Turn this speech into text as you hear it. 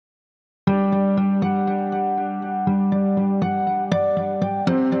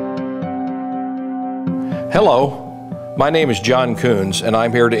Hello, my name is John Kuhns, and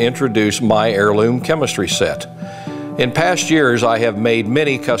I'm here to introduce my Heirloom Chemistry Set. In past years, I have made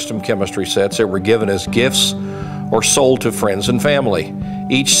many custom chemistry sets that were given as gifts or sold to friends and family.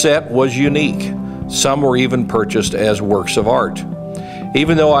 Each set was unique. Some were even purchased as works of art.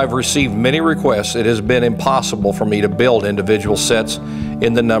 Even though I've received many requests, it has been impossible for me to build individual sets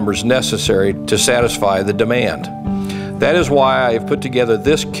in the numbers necessary to satisfy the demand. That is why I have put together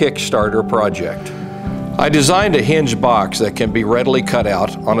this Kickstarter project. I designed a hinge box that can be readily cut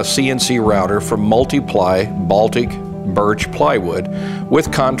out on a CNC router from multi-ply Baltic birch plywood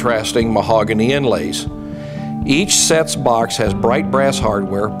with contrasting mahogany inlays. Each set's box has bright brass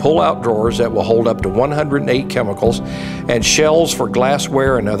hardware, pull-out drawers that will hold up to 108 chemicals, and shelves for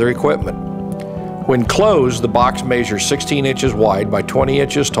glassware and other equipment. When closed, the box measures 16 inches wide by 20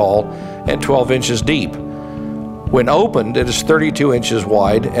 inches tall and 12 inches deep. When opened, it is 32 inches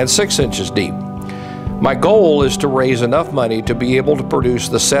wide and 6 inches deep. My goal is to raise enough money to be able to produce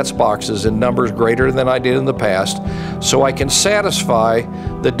the set's boxes in numbers greater than I did in the past, so I can satisfy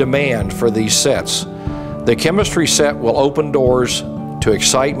the demand for these sets. The chemistry set will open doors to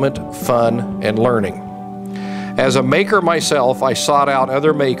excitement, fun, and learning. As a maker myself, I sought out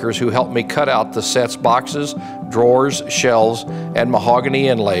other makers who helped me cut out the set's boxes, drawers, shelves, and mahogany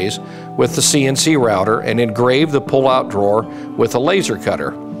inlays with the CNC router and engrave the pull-out drawer with a laser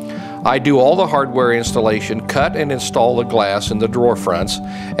cutter. I do all the hardware installation, cut and install the glass in the drawer fronts,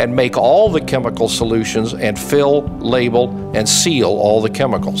 and make all the chemical solutions and fill, label, and seal all the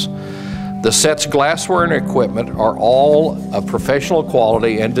chemicals. The set's glassware and equipment are all of professional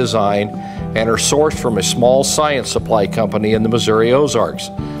quality and design and are sourced from a small science supply company in the Missouri Ozarks.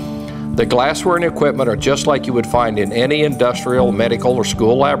 The glassware and equipment are just like you would find in any industrial, medical, or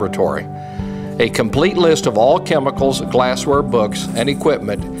school laboratory. A complete list of all chemicals, glassware, books, and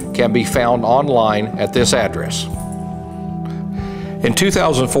equipment can be found online at this address. In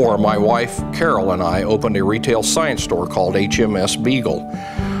 2004, my wife, Carol, and I opened a retail science store called H.M.S. Beagle.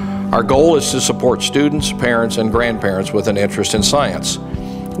 Our goal is to support students, parents, and grandparents with an interest in science.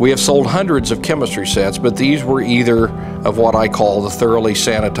 We have sold hundreds of chemistry sets, but these were either of what I call the thoroughly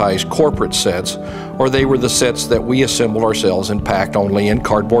sanitized corporate sets, or they were the sets that we assembled ourselves and packed only in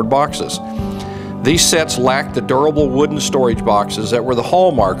cardboard boxes. These sets lacked the durable wooden storage boxes that were the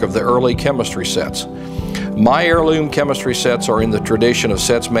hallmark of the early chemistry sets. My Heirloom Chemistry Sets are in the tradition of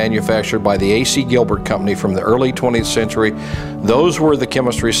sets manufactured by the A.C. Gilbert Company from the early 20th century. Those were the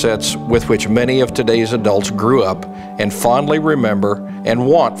chemistry sets with which many of today's adults grew up and fondly remember and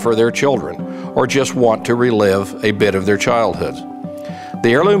want for their children, or just want to relive a bit of their childhood. The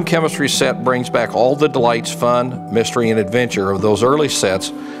Heirloom Chemistry Set brings back all the delights, fun, mystery, and adventure of those early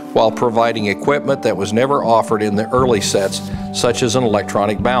sets while providing equipment that was never offered in the early sets, such as an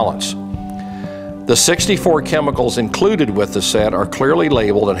electronic balance. The 64 chemicals included with the set are clearly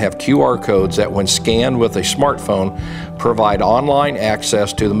labeled and have QR codes that, when scanned with a smartphone, provide online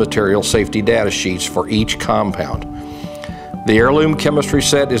access to the material safety data sheets for each compound. The Heirloom Chemistry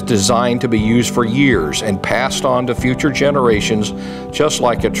Set is designed to be used for years and passed on to future generations, just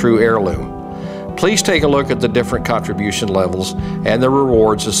like a true heirloom. Please take a look at the different contribution levels and the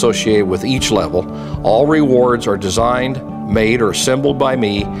rewards associated with each level. All rewards are designed, made, or assembled by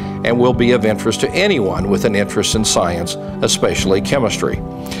me and will be of interest to anyone with an interest in science, especially chemistry.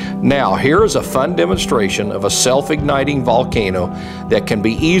 Now, here is a fun demonstration of a self-igniting volcano that can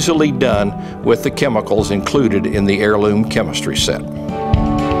be easily done with the chemicals included in the Heirloom Chemistry Set.